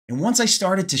And once I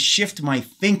started to shift my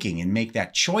thinking and make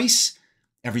that choice,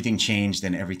 everything changed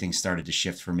and everything started to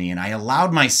shift for me. And I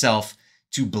allowed myself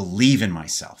to believe in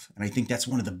myself. And I think that's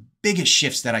one of the biggest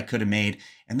shifts that I could have made.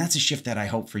 And that's a shift that I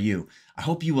hope for you. I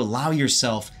hope you allow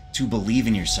yourself to believe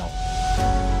in yourself.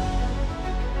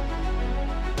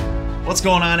 What's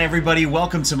going on, everybody?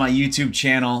 Welcome to my YouTube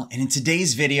channel. And in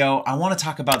today's video, I want to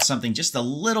talk about something just a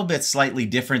little bit slightly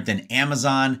different than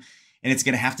Amazon. And it's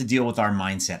going to have to deal with our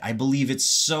mindset. I believe it's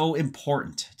so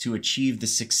important to achieve the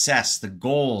success, the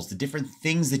goals, the different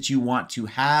things that you want to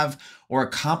have or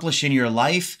accomplish in your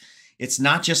life. It's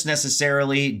not just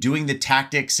necessarily doing the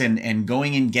tactics and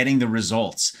going and getting the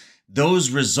results. Those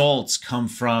results come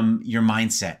from your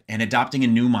mindset and adopting a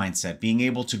new mindset, being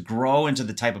able to grow into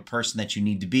the type of person that you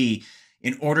need to be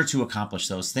in order to accomplish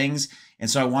those things. And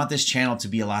so I want this channel to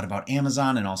be a lot about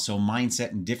Amazon and also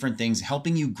mindset and different things,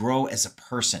 helping you grow as a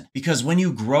person. Because when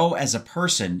you grow as a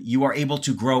person, you are able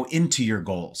to grow into your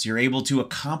goals. You're able to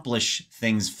accomplish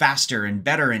things faster and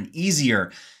better and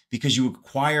easier because you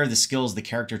acquire the skills, the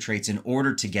character traits in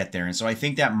order to get there. And so I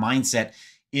think that mindset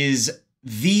is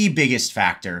the biggest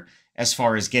factor as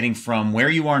far as getting from where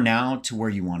you are now to where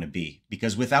you want to be.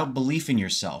 Because without belief in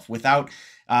yourself, without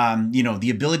the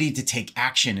ability to take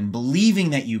action and believing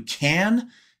that you can,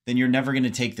 then you're never going to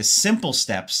take the simple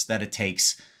steps that it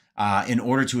takes in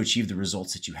order to achieve the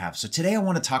results that you have. So today I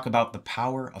want to talk about the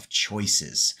power of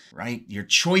choices, right? Your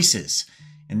choices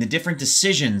and the different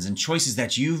decisions and choices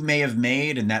that you may have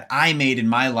made and that I made in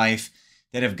my life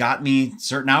that have got me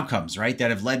certain outcomes, right?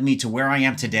 That have led me to where I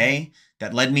am today,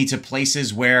 that led me to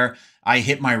places where I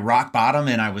hit my rock bottom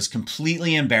and I was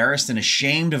completely embarrassed and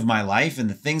ashamed of my life and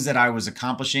the things that I was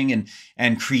accomplishing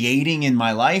and creating in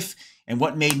my life, and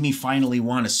what made me finally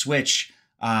want to switch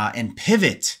and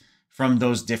pivot from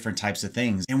those different types of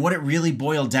things. And what it really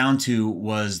boiled down to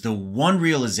was the one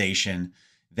realization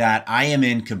that I am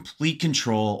in complete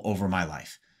control over my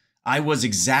life. I was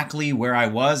exactly where I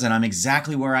was and I'm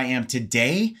exactly where I am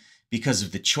today because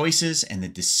of the choices and the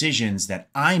decisions that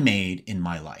I made in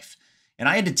my life. And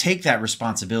I had to take that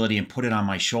responsibility and put it on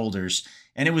my shoulders.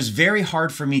 And it was very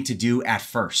hard for me to do at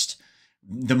first.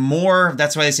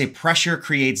 That's why they say pressure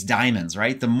creates diamonds,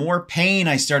 right? The more pain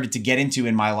I started to get into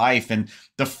in my life and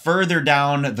the further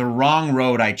down the wrong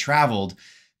road I traveled,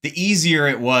 the easier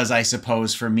it was, I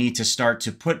suppose, for me to start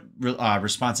to put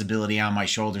responsibility on my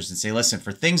shoulders and say, listen,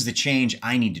 for things to change,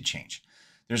 I need to change.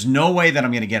 There's no way that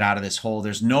I'm going to get out of this hole.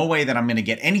 There's no way that I'm going to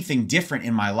get anything different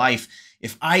in my life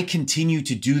if I continue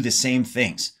to do the same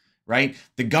things, right?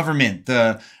 The government,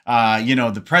 the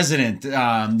president,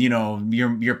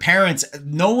 your parents,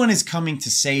 no one is coming to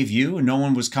save you and no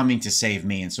one was coming to save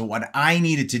me. And so what I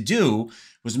needed to do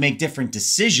was make different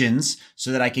decisions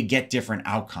so that I could get different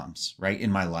outcomes, right,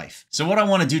 in my life. So what I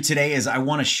want to do today is I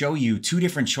want to show you two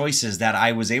different choices that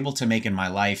I was able to make in my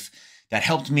life that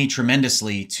helped me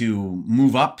tremendously to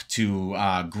move up,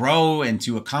 to grow, and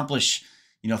to accomplish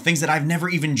things that I've never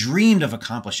even dreamed of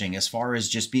accomplishing, as far as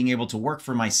just being able to work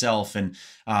for myself and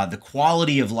the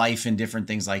quality of life and different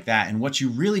things like that. And what you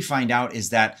really find out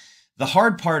is that the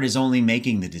hard part is only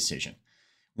making the decision.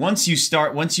 Once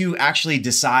you actually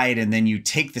decide and then you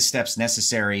take the steps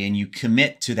necessary and you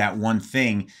commit to that one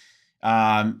thing,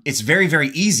 it's very, very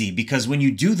easy, because when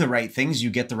you do the right things,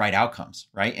 you get the right outcomes,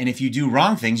 right? And if you do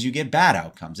wrong things, you get bad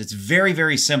outcomes. It's very,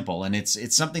 very simple. And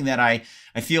it's something that I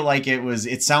feel like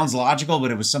it sounds logical, but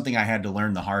it was something I had to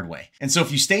learn the hard way. And so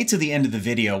if you stay to the end of the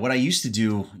video, what I used to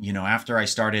do, after I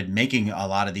started making a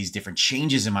lot of these different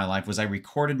changes in my life, was I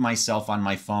recorded myself on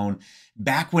my phone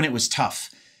back when it was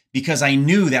tough, because I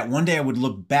knew that one day I would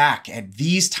look back at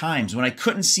these times when I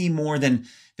couldn't see more than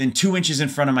 2 inches in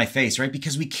front of my face, right?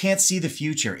 Because we can't see the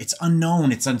future. It's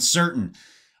unknown, it's uncertain.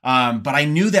 But I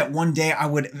knew that one day I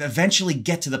would eventually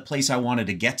get to the place I wanted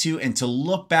to get to, and to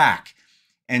look back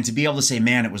and to be able to say,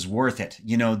 man, it was worth it.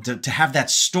 To have that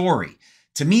story.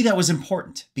 To me, that was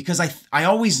important, because I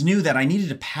always knew that I needed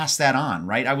to pass that on,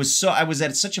 right? I was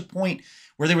at such a point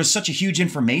where there was such a huge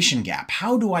information gap.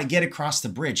 How do I get across the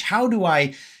bridge? How do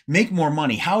I make more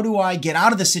money? How do I get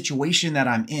out of the situation that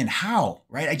I'm in? How,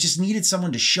 right? I just needed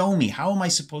someone to show me, how am I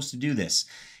supposed to do this?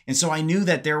 And so I knew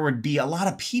that there would be a lot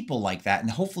of people like that.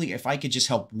 And hopefully if I could just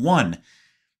help one,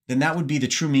 then that would be the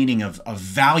true meaning of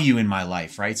value in my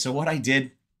life, right? So what I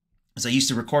did is I used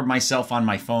to record myself on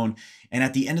my phone. And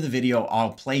at the end of the video,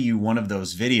 I'll play you one of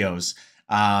those videos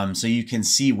so you can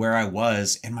see where I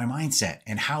was and my mindset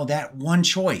and how that one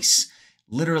choice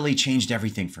literally changed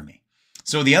everything for me.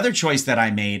 So the other choice that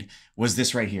I made was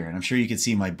this right here. And I'm sure you can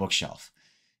see my bookshelf.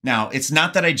 Now, it's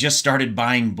not that I just started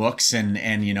buying books and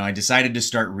I decided to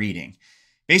start reading.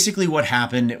 Basically, what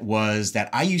happened was that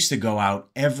I used to go out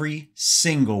every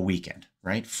single weekend,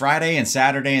 right? Friday and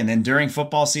Saturday. And then during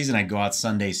football season, I'd go out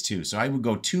Sundays too. So I would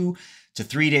go 2 to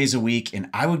 3 days a week, and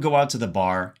I would go out to the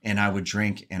bar and I would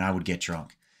drink and I would get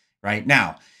drunk, right?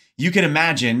 Now, you can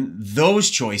imagine those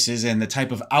choices and the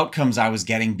type of outcomes I was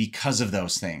getting because of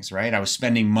those things, right? I was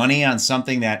spending money on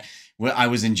something that I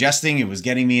was ingesting. It was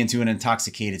getting me into an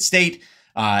intoxicated state.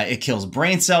 It kills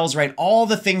brain cells, right? All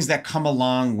the things that come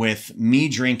along with me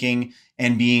drinking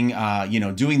and being,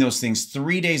 doing those things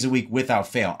 3 days a week without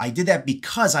fail. I did that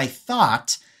because I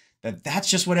thought that that's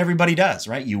just what everybody does,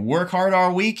 right? You work hard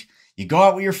all week, you go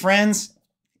out with your friends,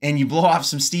 and you blow off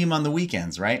some steam on the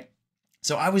weekends, right?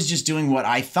 So I was just doing what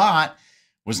I thought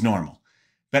was normal.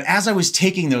 But as I was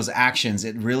taking those actions,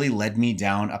 it really led me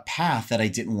down a path that I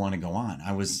didn't want to go on.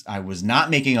 I was not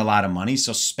making a lot of money,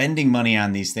 so spending money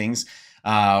on these things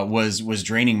was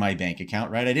draining my bank account,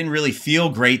 right? I didn't really feel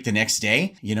great the next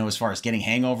day, as far as getting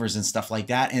hangovers and stuff like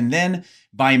that. And then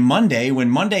by Monday, when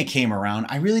Monday came around,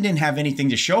 I really didn't have anything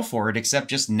to show for it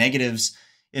except just negatives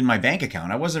in my bank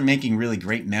account. I wasn't making really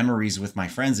great memories with my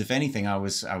friends. If anything, I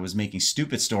was making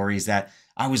stupid stories that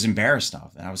I was embarrassed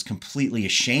of, and I was completely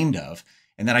ashamed of,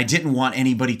 and that I didn't want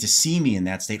anybody to see me in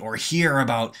that state or hear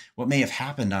about what may have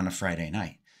happened on a Friday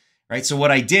night, right? So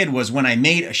what I did was, when I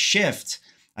made a shift,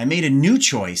 I made a new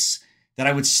choice that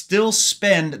I would still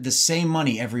spend the same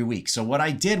money every week. So what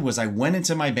I did was I went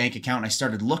into my bank account and I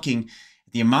started looking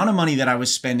at the amount of money that I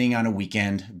was spending on a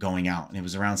weekend going out. And it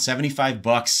was around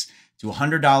 $75 to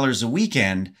 $100 a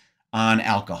weekend on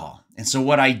alcohol. And so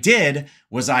what I did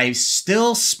was I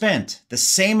still spent the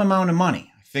same amount of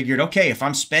money. I figured, okay, if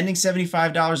I'm spending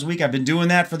 $75 a week, I've been doing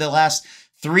that for the last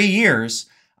 3 years,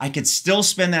 I could still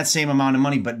spend that same amount of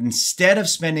money, but instead of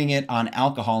spending it on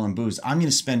alcohol and booze, I'm going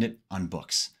to spend it on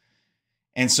books.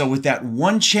 And so with that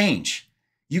one change,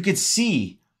 you could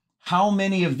see how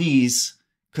many of these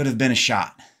could have been a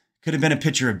shot, could have been a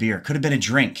pitcher of beer, could have been a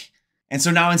drink. And so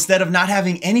now, instead of not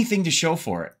having anything to show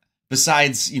for it,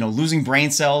 besides, losing brain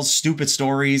cells, stupid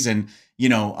stories, and,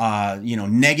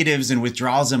 negatives and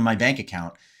withdrawals in my bank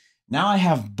account, now I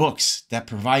have books that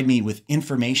provide me with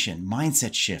information,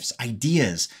 mindset shifts,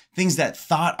 ideas, things that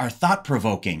are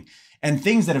thought-provoking, and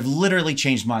things that have literally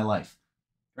changed my life,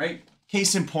 right?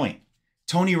 Case in point,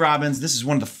 Tony Robbins, this is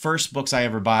one of the first books I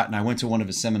ever bought, and I went to one of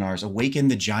his seminars, Awaken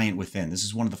the Giant Within. This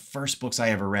is one of the first books I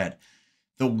ever read.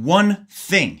 The one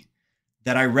thing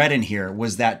that I read in here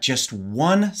was that just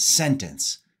one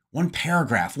sentence, one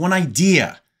paragraph, one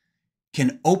idea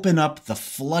can open up the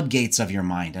floodgates of your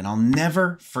mind. And I'll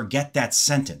never forget that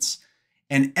sentence.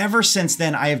 And ever since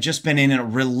then, I have just been in a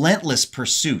relentless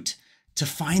pursuit to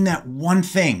find that one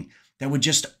thing that would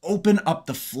just open up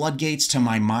the floodgates to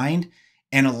my mind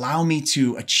and allow me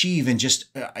to achieve and just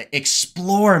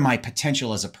explore my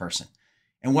potential as a person.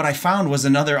 And what I found was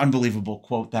another unbelievable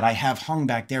quote that I have hung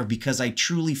back there because I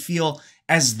truly feel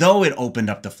as though it opened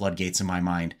up the floodgates in my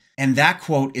mind. And that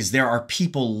quote is, there are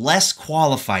people less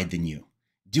qualified than you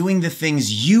doing the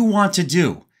things you want to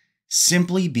do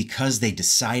simply because they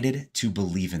decided to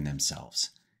believe in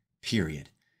themselves, period.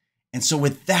 And so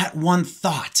with that one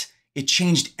thought, it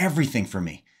changed everything for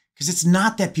me. Because it's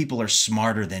not that people are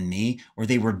smarter than me, or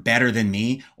they were better than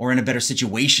me, or in a better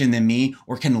situation than me,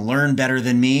 or can learn better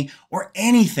than me, or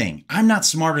anything. I'm not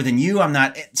smarter than you. I'm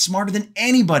not smarter than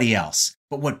anybody else.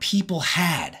 But what people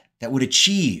had that would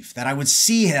achieve, that I would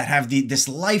see that have this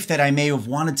life that I may have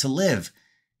wanted to live,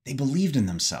 they believed in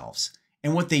themselves.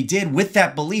 And what they did with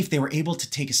that belief, they were able to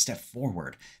take a step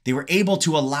forward. They were able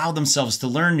to allow themselves to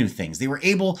learn new things. They were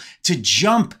able to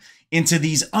jump into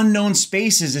these unknown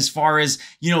spaces as far as,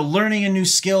 learning a new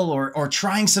skill or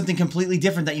trying something completely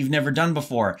different that you've never done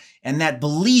before. And that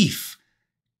belief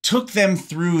took them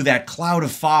through that cloud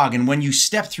of fog. And when you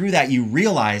step through that, you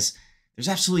realize there's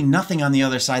absolutely nothing on the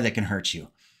other side that can hurt you.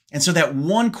 And so that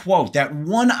one quote, that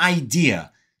one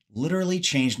idea literally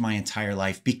changed my entire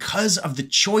life because of the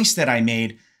choice that I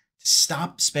made to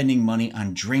stop spending money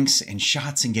on drinks and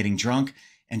shots and getting drunk,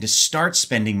 and to start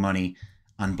spending money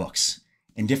on books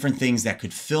and different things that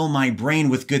could fill my brain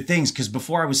with good things. Because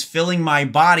before, I was filling my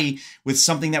body with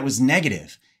something that was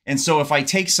negative. And so if I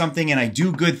take something and I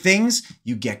do good things,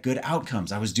 you get good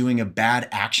outcomes. I was doing a bad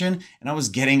action and I was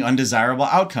getting undesirable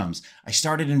outcomes. I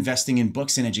started investing in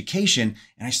books and education,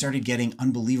 and I started getting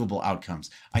unbelievable outcomes.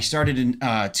 I started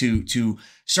to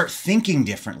start thinking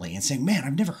differently and saying, man,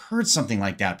 I've never heard something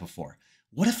like that before.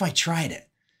 What if I tried it?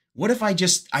 What if I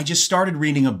just started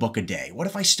reading a book a day? What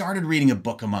if I started reading a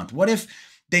book a month? What if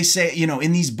they say,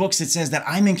 in these books, it says that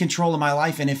I'm in control of my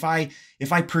life. And if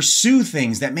I pursue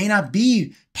things that may not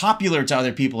be popular to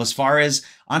other people as far as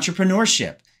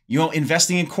entrepreneurship,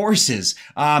 investing in courses,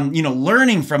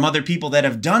 learning from other people that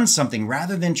have done something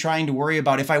rather than trying to worry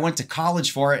about if I went to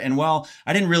college for it and, well,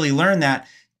 I didn't really learn that,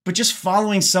 but just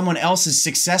following someone else's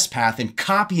success path and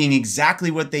copying exactly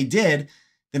what they did,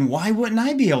 then why wouldn't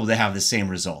I be able to have the same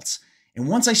results? And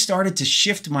once I started to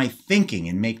shift my thinking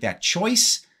and make that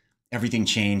choice, everything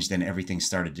changed and everything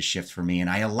started to shift for me. And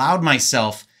I allowed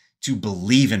myself to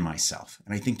believe in myself.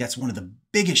 And I think that's one of the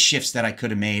biggest shifts that I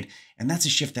could have made. And that's a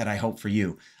shift that I hope for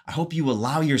you. I hope you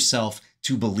allow yourself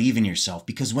to believe in yourself,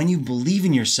 because when you believe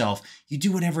in yourself, you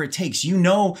do whatever it takes. You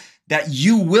know that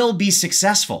you will be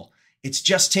successful. It's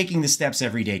just taking the steps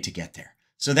every day to get there.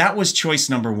 So that was choice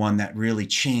number one that really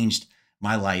changed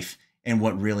my life and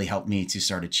what really helped me to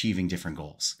start achieving different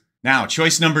goals. Now,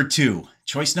 choice number two.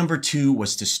 Choice number two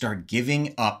was to start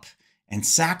giving up and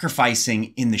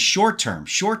sacrificing in the short-term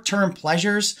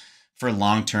pleasures for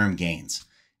long-term gains.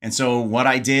 And so what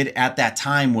I did at that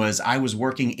time was I was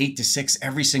working 8 to 6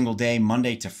 every single day,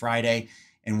 Monday to Friday.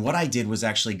 And what I did was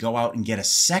actually go out and get a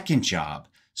second job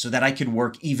so that I could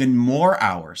work even more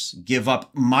hours, give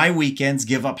up my weekends,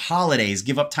 give up holidays,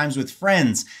 give up times with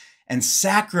friends, and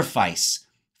sacrifice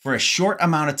for a short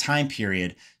amount of time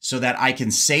period so that I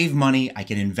can save money, I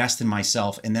can invest in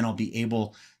myself, and then I'll be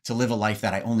able to live a life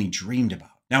that I only dreamed about.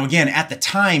 Now, again, at the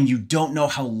time, you don't know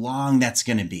how long that's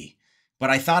going to be. But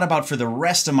I thought about for the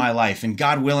rest of my life, and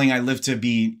God willing, I live to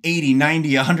be 80,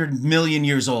 90, 100 million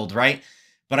years old, right?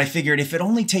 But I figured if it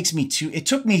only takes me it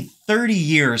took me 30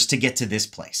 years to get to this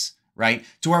place, right?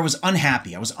 To where I was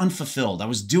unhappy, I was unfulfilled, I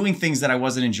was doing things that I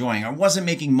wasn't enjoying, I wasn't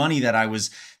making money that I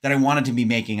wanted to be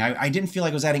making. I didn't feel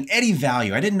like I was adding any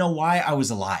value. I didn't know why I was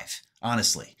alive,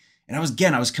 honestly. And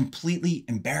I was completely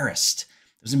embarrassed.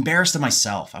 I was embarrassed of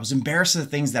myself. I was embarrassed of the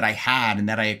things that I had and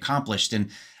that I accomplished. And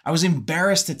I was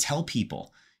embarrassed to tell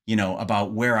people,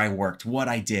 about where I worked, what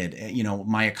I did,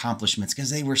 my accomplishments, because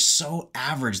they were so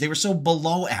average. They were so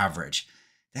below average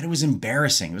that it was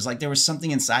embarrassing. It was like there was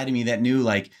something inside of me that knew,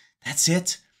 like, that's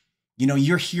it.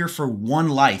 You're here for one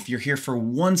life. You're here for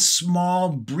one small,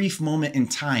 brief moment in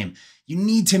time. You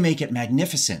need to make it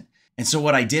magnificent. And so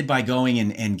what I did by going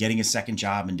and getting a second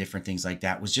job and different things like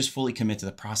that was just fully commit to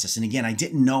the process. And again, I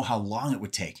didn't know how long it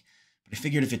would take, but I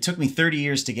figured if it took me 30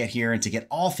 years to get here and to get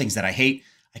all things that I hate,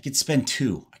 I could spend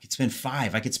 2, I could spend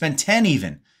 5, I could spend 10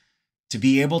 even, to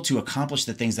be able to accomplish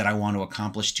the things that I want to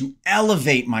accomplish, to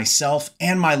elevate myself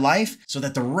and my life so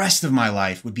that the rest of my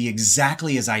life would be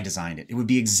exactly as I designed it. It would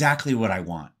be exactly what I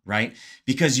want, right?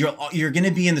 Because you're going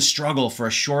to be in the struggle for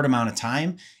a short amount of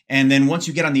time. And then once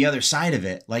you get on the other side of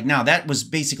it, like now, that was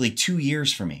basically 2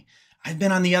 years for me. I've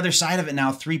been on the other side of it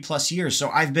now 3+ years. So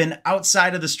I've been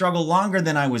outside of the struggle longer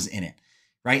than I was in it,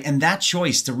 right? And that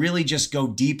choice to really just go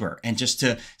deeper and just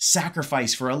to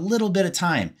sacrifice for a little bit of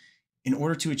time in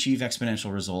order to achieve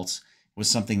exponential results was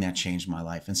something that changed my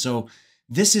life. And so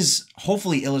this is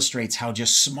hopefully illustrates how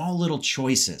just small little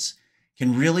choices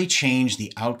can really change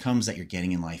the outcomes that you're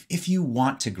getting in life. If you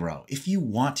want to grow, if you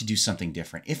want to do something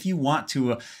different, if you want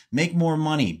to make more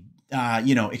money,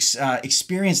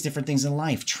 experience different things in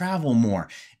life, travel more,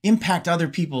 impact other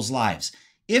people's lives.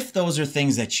 If those are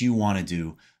things that you want to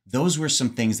do, those were some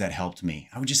things that helped me.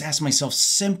 I would just ask myself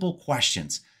simple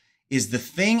questions. Is the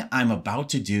thing I'm about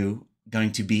to do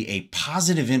going to be a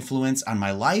positive influence on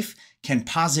my life? Can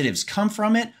positives come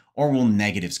from it, or will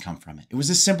negatives come from it? It was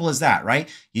as simple as that, right?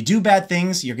 You do bad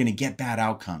things, you're going to get bad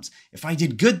outcomes. If I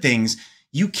did good things,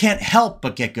 you can't help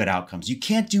but get good outcomes. You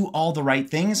can't do all the right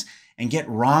things and get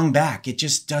wrong back. It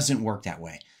just doesn't work that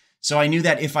way. So I knew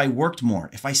that if I worked more,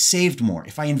 if I saved more,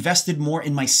 if I invested more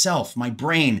in myself, my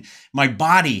brain, my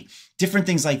body, different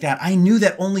things like that, I knew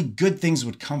that only good things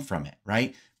would come from it,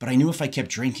 right? But I knew if I kept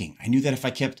drinking, I knew that if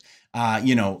I kept,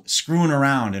 screwing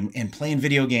around and playing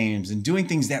video games and doing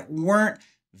things that weren't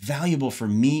valuable for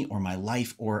me or my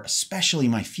life or especially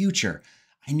my future,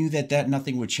 I knew that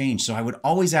nothing would change. So I would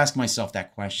always ask myself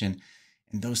that question,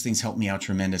 and those things helped me out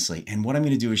tremendously. And what I'm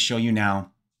going to do is show you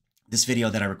now this video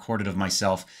that I recorded of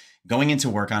myself going into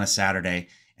work on a Saturday.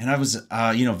 And I was,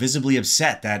 visibly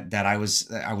upset that I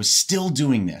was still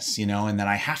doing this, and that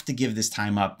I have to give this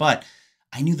time up. But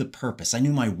I knew the purpose. I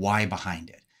knew my why behind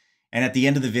it. And at the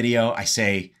end of the video, I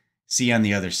say, see you on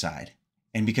the other side.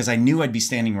 And because I knew I'd be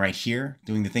standing right here,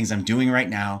 doing the things I'm doing right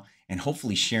now, and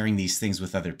hopefully sharing these things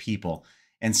with other people.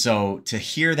 And so to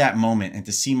hear that moment and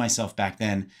to see myself back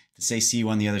then, to say, see you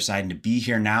on the other side, and to be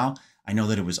here now, I know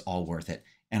that it was all worth it.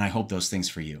 And I hope those things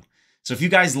for you. So if you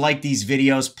guys like these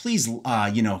videos, please,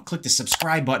 click the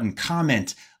subscribe button,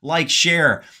 comment, like,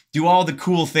 share, do all the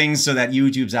cool things so that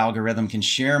YouTube's algorithm can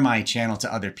share my channel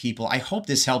to other people. I hope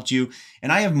this helped you.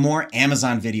 And I have more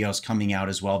Amazon videos coming out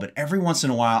as well. But every once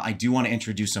in a while, I do want to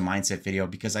introduce a mindset video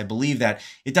because I believe that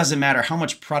it doesn't matter how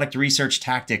much product research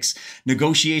tactics,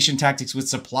 negotiation tactics with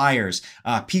suppliers,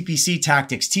 PPC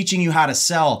tactics, teaching you how to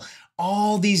sell,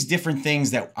 all these different things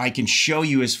that I can show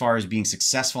you as far as being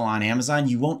successful on Amazon,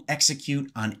 you won't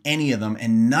execute on any of them,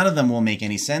 and none of them will make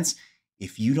any sense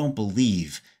if you don't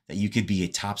believe that you could be a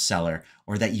top seller,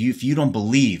 or that if you don't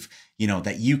believe,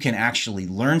 that you can actually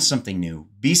learn something new,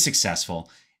 be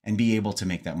successful, and be able to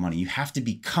make that money. You have to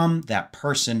become that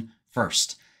person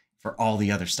first for all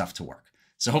the other stuff to work.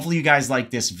 So hopefully you guys like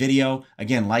this video.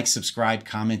 Again, like, subscribe,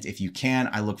 comment if you can.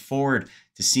 I look forward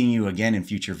to seeing you again in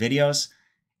future videos.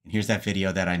 And here's that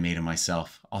video that I made of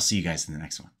myself. I'll see you guys in the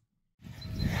next one.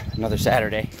 Another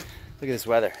Saturday. Look at this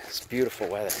weather. It's beautiful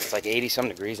weather. It's like 80-some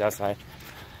degrees outside.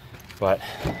 But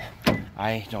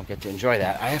I don't get to enjoy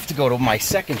that. I have to go to my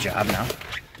second job now.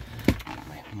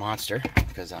 My monster,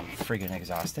 because I'm friggin'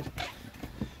 exhausted.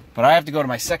 But I have to go to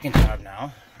my second job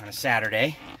now on a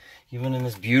Saturday, even in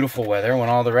this beautiful weather when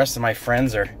all the rest of my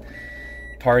friends are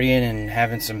partying and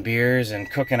having some beers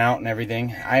and cooking out and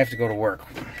everything. I have to go to work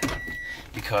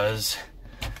because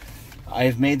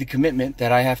I've made the commitment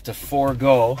that I have to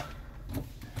forego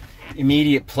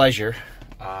immediate pleasure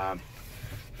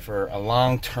for a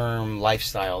long-term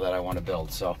lifestyle that I want to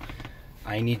build. So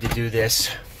I need to do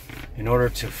this in order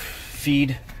to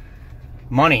feed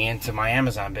money into my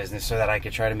Amazon business so that I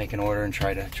could try to make an order and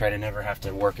try to never have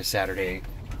to work a Saturday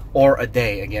or a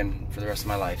day again for the rest of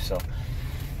my life. So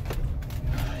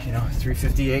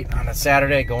 3:58 on a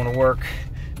Saturday, going to work.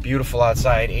 Beautiful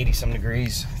outside, 80-some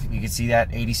degrees. You can see that,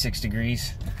 86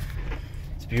 degrees.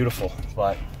 It's beautiful,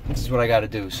 but this is what I got to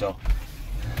do. So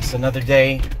it's another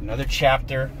day, another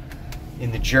chapter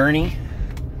in the journey,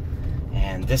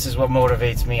 and this is what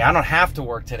motivates me. I don't have to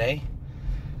work today,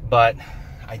 but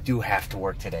I do have to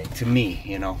work today, to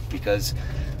me, because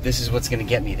this is what's going to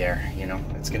get me there.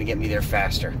 It's going to get me there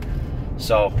faster.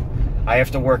 So I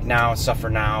have to work now, suffer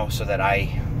now, so that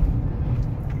I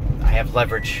have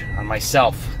leverage on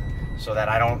myself, so that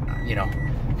I don't,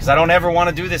 because I don't ever want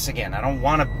to do this again. I don't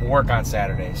want to work on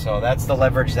Saturday. So that's the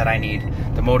leverage that I need,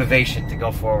 the motivation to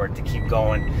go forward, to keep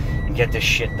going and get this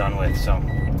shit done with. So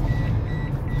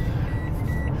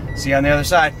see you on the other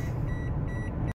side.